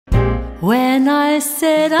When I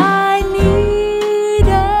said I needed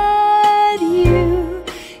you,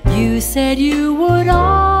 you said you would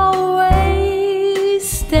always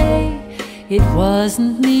stay. It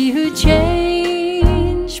wasn't me who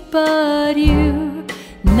changed, but you.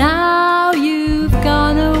 Now you've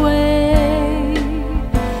gone away.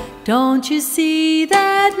 Don't you see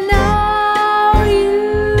that now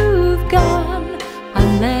you've gone?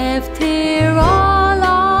 I'm left here all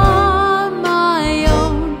on my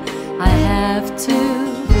own. I have to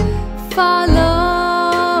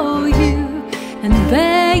follow you and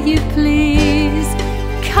beg you, please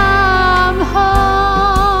come home.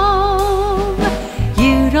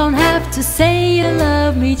 You don't have to say you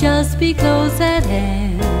love me, just be close at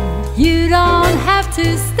hand. You don't have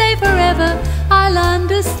to stay forever, I'll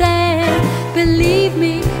understand. Believe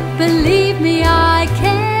me, I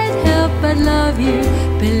can't help but love you.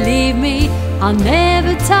 Believe me, I'll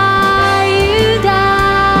never tie you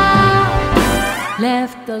down.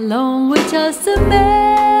 Left alone with just a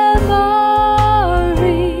memory,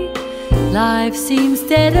 life seems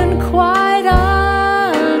dead and quite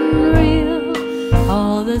unreal.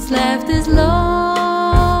 All that's left is loneliness.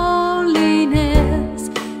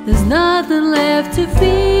 There's nothing left to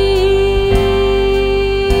feel.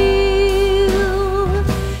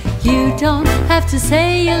 You don't have to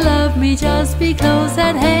say you love me, just be close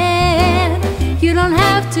at hand. You don't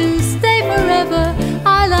have to stay forever,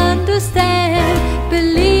 I'll understand.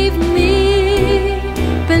 Believe me,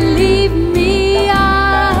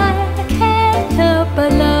 I can't help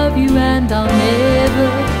but love you, and I'll never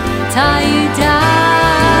tie you down.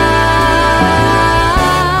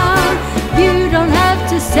 You don't have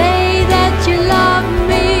to say that you love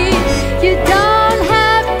me. You don't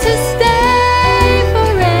have to stay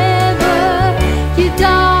forever. You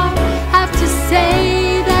don't have to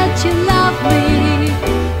say that you love me.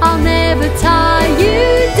 I'll never tie you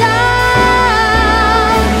down.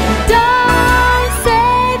 Don't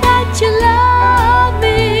say that you love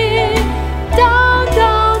me.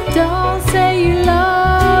 Don't say you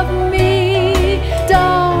love me.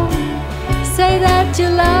 Don't say that you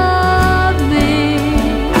love me.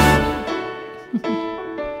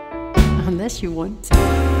 Unless you want to.